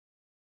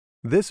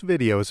This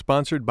video is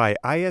sponsored by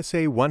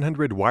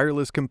ISA100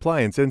 Wireless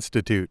Compliance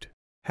Institute.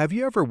 Have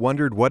you ever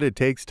wondered what it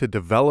takes to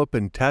develop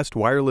and test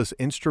wireless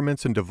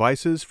instruments and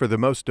devices for the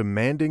most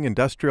demanding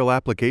industrial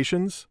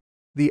applications?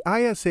 The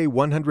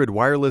ISA100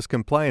 Wireless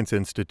Compliance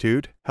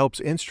Institute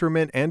helps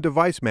instrument and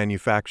device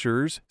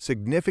manufacturers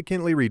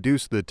significantly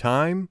reduce the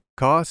time,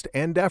 cost,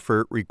 and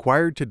effort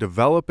required to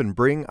develop and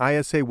bring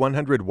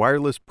ISA100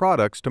 wireless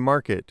products to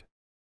market.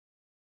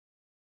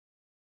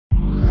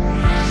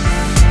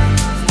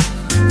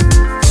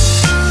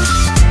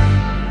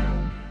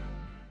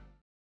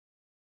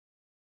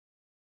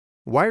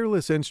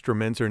 Wireless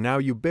instruments are now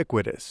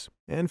ubiquitous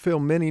and fill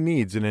many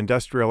needs in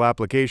industrial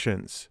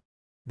applications.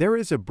 There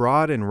is a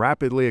broad and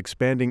rapidly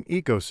expanding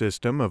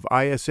ecosystem of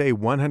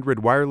ISA100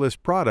 wireless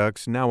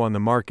products now on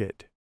the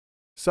market.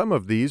 Some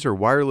of these are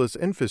wireless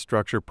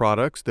infrastructure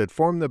products that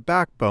form the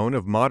backbone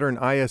of modern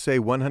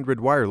ISA100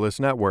 wireless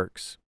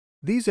networks.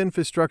 These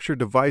infrastructure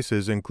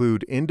devices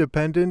include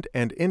independent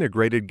and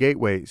integrated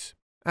gateways,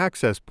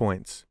 access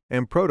points,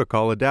 and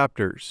protocol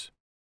adapters.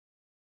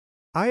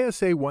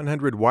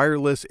 ISA100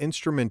 wireless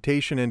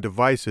instrumentation and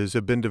devices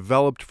have been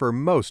developed for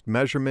most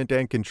measurement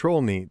and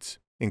control needs,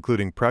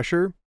 including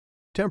pressure,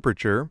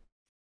 temperature,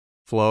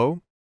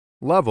 flow,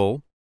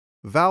 level,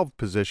 valve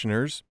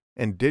positioners,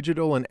 and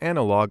digital and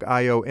analog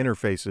I/O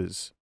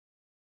interfaces.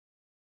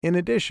 In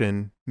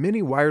addition,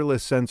 many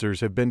wireless sensors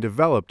have been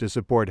developed to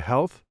support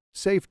health,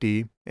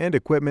 safety, and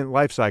equipment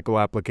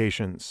lifecycle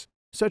applications,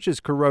 such as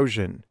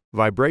corrosion,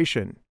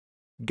 vibration,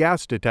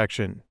 gas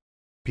detection,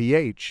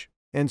 pH,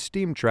 and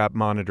steam trap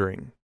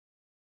monitoring.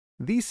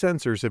 These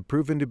sensors have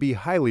proven to be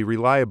highly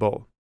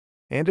reliable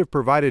and have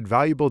provided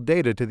valuable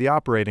data to the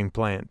operating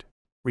plant,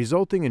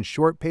 resulting in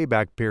short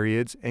payback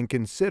periods and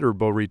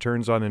considerable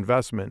returns on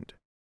investment.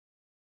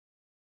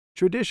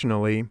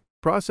 Traditionally,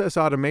 process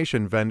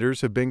automation vendors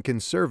have been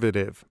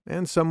conservative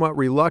and somewhat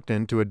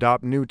reluctant to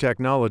adopt new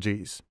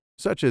technologies,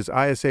 such as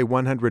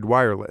ISA100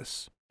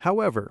 Wireless.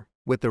 However,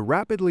 with the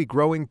rapidly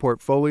growing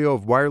portfolio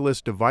of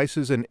wireless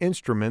devices and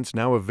instruments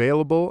now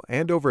available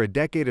and over a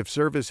decade of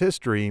service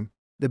history,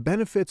 the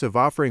benefits of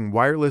offering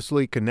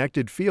wirelessly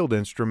connected field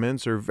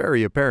instruments are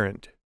very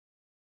apparent.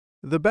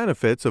 The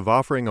benefits of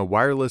offering a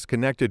wireless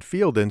connected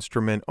field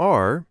instrument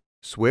are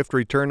swift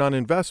return on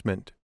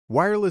investment.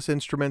 Wireless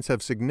instruments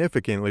have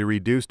significantly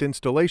reduced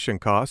installation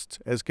costs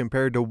as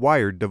compared to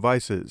wired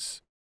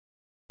devices.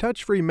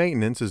 Touch-free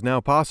maintenance is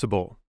now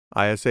possible.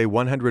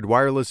 ISA100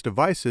 wireless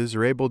devices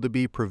are able to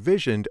be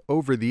provisioned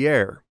over the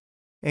air,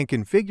 and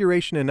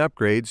configuration and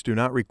upgrades do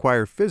not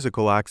require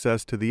physical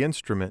access to the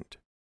instrument.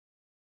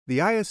 The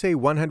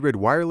ISA100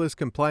 Wireless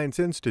Compliance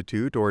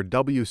Institute, or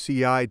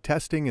WCI,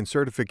 testing and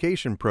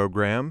certification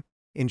program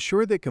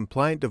ensure that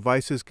compliant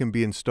devices can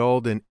be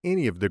installed in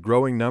any of the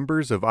growing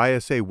numbers of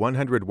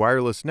ISA100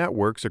 wireless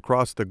networks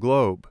across the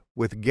globe,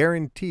 with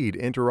guaranteed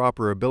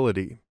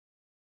interoperability.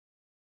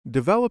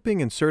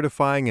 Developing and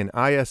certifying an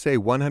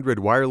ISA100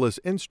 wireless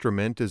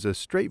instrument is a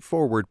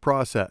straightforward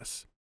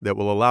process that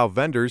will allow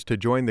vendors to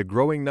join the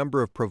growing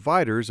number of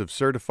providers of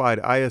certified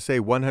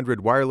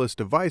ISA100 wireless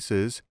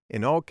devices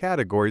in all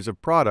categories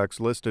of products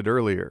listed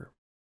earlier.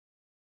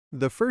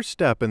 The first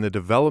step in the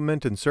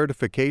development and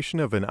certification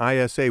of an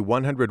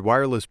ISA100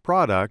 wireless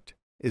product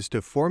is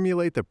to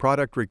formulate the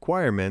product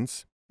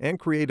requirements and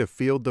create a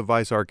field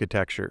device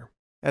architecture.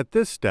 At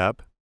this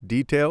step,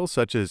 details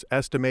such as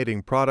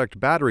estimating product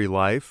battery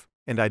life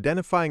and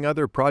identifying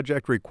other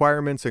project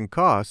requirements and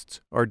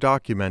costs are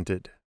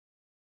documented.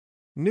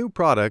 New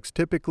products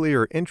typically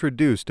are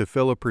introduced to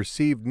fill a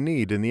perceived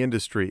need in the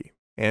industry,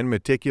 and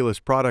meticulous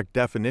product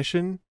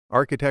definition,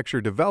 architecture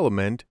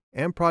development,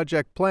 and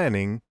project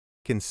planning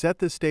can set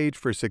the stage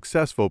for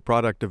successful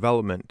product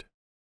development.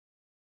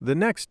 The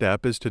next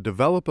step is to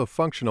develop a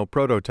functional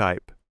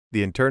prototype.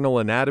 The internal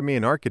anatomy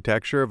and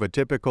architecture of a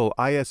typical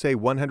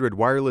ISA100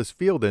 wireless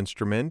field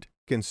instrument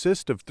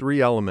consists of three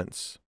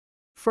elements.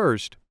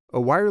 First, a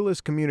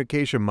wireless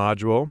communication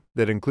module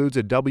that includes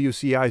a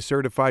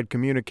WCI-certified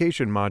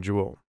communication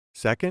module.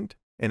 Second,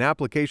 an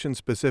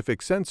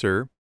application-specific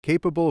sensor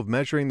capable of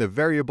measuring the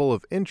variable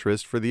of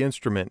interest for the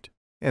instrument.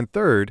 And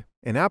third,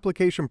 an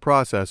application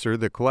processor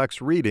that collects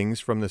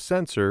readings from the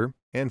sensor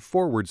and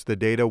forwards the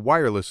data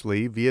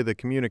wirelessly via the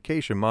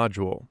communication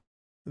module.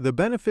 The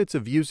benefits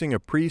of using a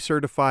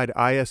pre-certified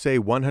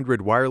ISA100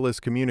 wireless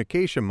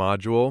communication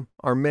module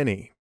are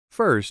many.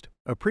 First,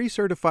 a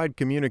pre-certified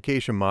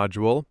communication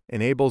module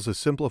enables a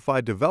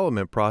simplified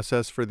development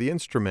process for the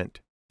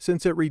instrument,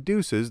 since it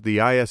reduces the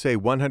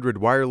ISA100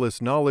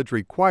 wireless knowledge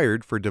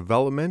required for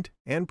development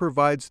and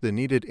provides the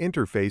needed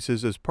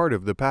interfaces as part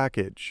of the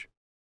package.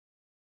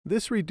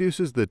 This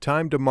reduces the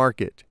time to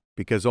market,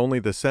 because only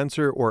the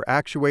sensor or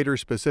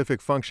actuator-specific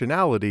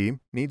functionality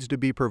needs to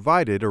be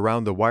provided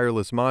around the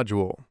wireless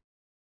module.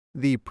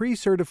 The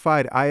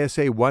pre-certified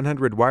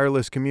ISA100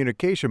 wireless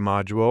communication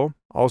module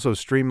also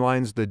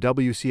streamlines the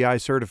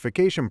WCI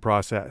certification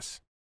process,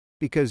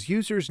 because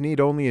users need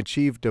only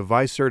achieve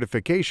device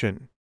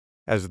certification,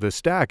 as the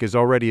stack has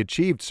already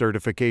achieved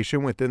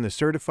certification within the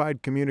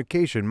certified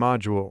communication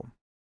module.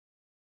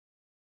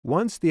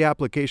 Once the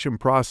application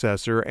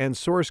processor and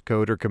source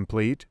code are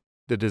complete,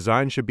 the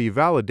design should be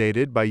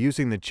validated by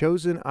using the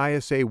chosen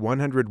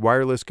ISA100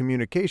 wireless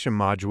communication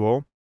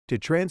module to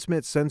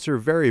transmit sensor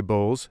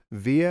variables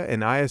via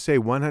an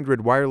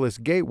ISA100 wireless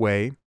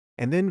gateway,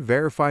 and then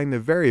verifying the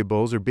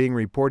variables are being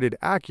reported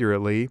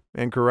accurately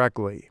and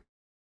correctly.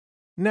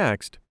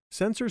 Next,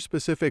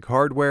 sensor-specific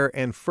hardware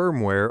and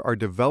firmware are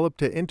developed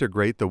to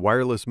integrate the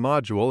wireless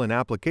module and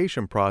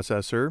application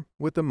processor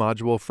with the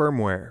module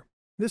firmware.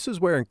 This is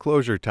where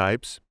enclosure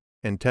types,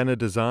 antenna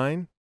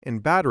design,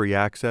 and battery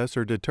access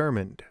are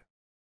determined.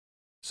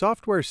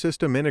 Software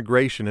system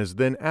integration is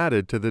then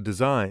added to the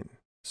design.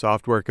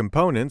 Software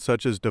components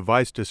such as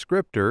device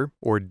descriptor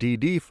or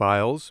DD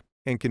files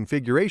and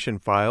configuration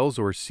files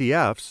or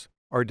CFs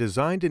are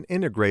designed and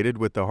integrated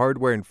with the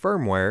hardware and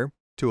firmware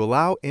to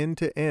allow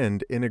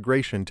end-to-end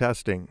integration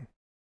testing.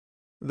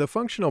 The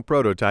functional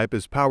prototype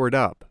is powered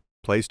up,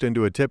 placed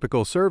into a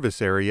typical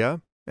service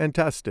area, and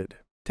tested.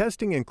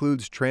 Testing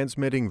includes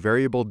transmitting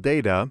variable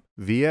data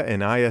via an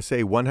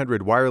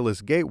ISA100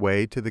 wireless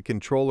gateway to the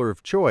controller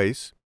of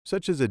choice,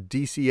 such as a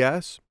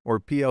DCS or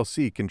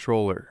PLC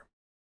controller.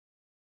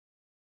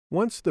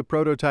 Once the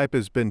prototype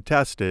has been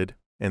tested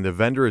and the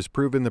vendor has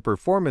proven the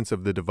performance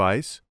of the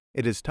device,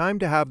 it is time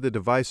to have the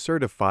device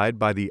certified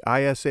by the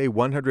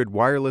ISA100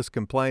 Wireless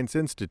Compliance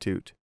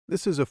Institute.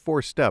 This is a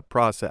 4-step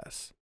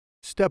process.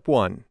 Step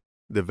 1.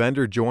 The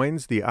vendor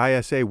joins the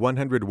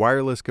ISA100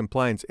 Wireless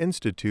Compliance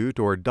Institute,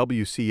 or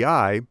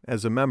WCI,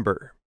 as a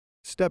member.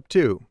 Step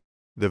 2.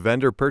 The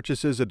vendor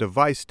purchases a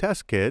device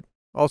test kit,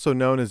 also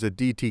known as a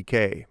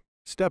DTK.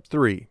 Step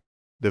 3.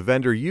 The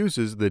vendor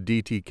uses the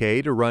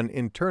DTK to run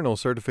internal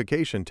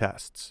certification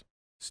tests.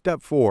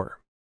 Step 4.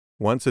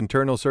 Once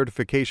internal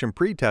certification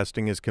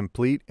pre-testing is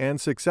complete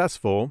and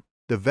successful,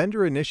 the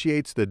vendor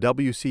initiates the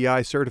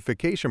WCI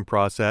certification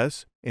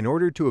process in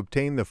order to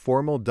obtain the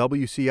formal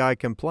WCI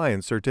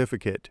compliance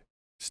certificate.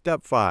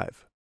 Step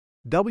 5.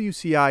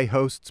 WCI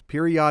hosts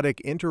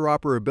periodic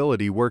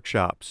interoperability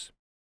workshops.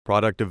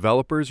 Product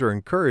developers are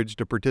encouraged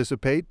to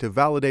participate to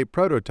validate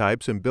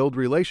prototypes and build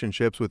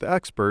relationships with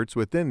experts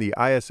within the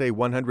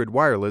ISA100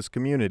 wireless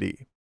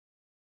community.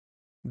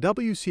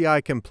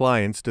 WCI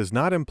compliance does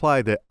not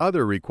imply that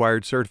other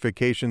required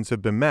certifications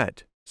have been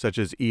met, such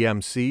as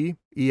EMC,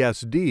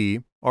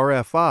 ESD,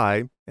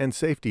 RFI, and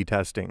safety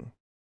testing.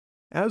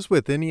 As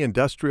with any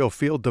industrial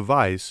field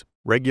device,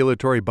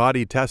 regulatory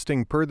body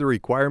testing per the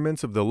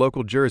requirements of the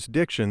local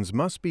jurisdictions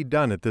must be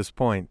done at this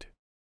point.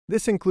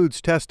 This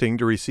includes testing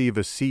to receive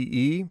a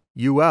CE,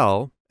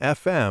 UL,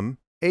 FM,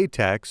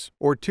 ATEX,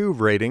 or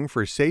TÜV rating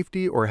for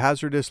safety or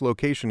hazardous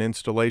location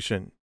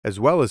installation, as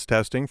well as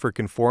testing for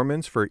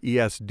conformance for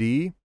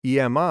ESD,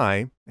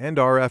 EMI, and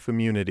RF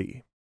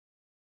immunity.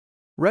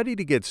 Ready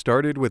to get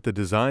started with the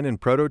design and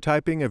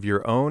prototyping of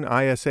your own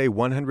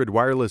ISA100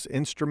 wireless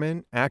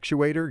instrument,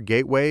 actuator,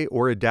 gateway,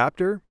 or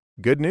adapter?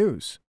 Good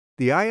news!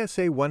 The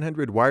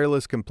ISA100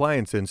 Wireless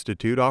Compliance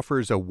Institute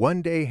offers a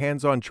 1-day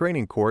hands-on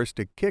training course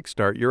to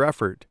kickstart your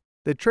effort.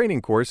 The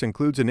training course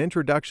includes an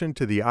introduction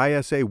to the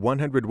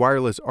ISA100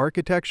 wireless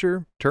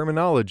architecture,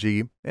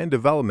 terminology, and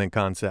development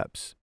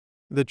concepts.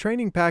 The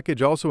training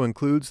package also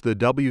includes the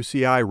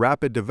WCI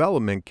Rapid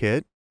Development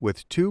Kit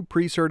with 2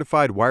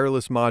 pre-certified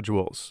wireless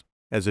modules.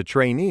 As a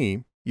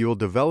trainee, you will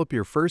develop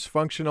your first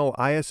functional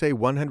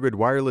ISA100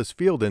 wireless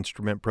field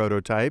instrument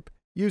prototype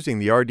using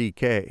the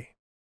RDK.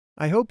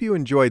 I hope you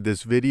enjoyed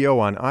this video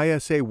on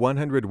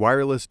ISA100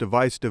 wireless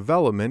device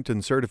development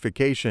and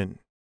certification.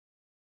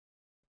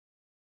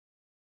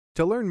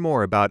 To learn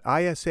more about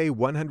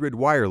ISA100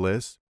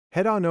 Wireless,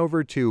 head on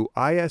over to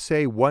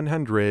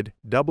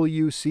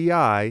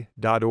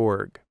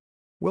isa100wci.org.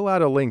 We'll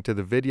add a link to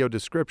the video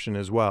description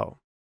as well.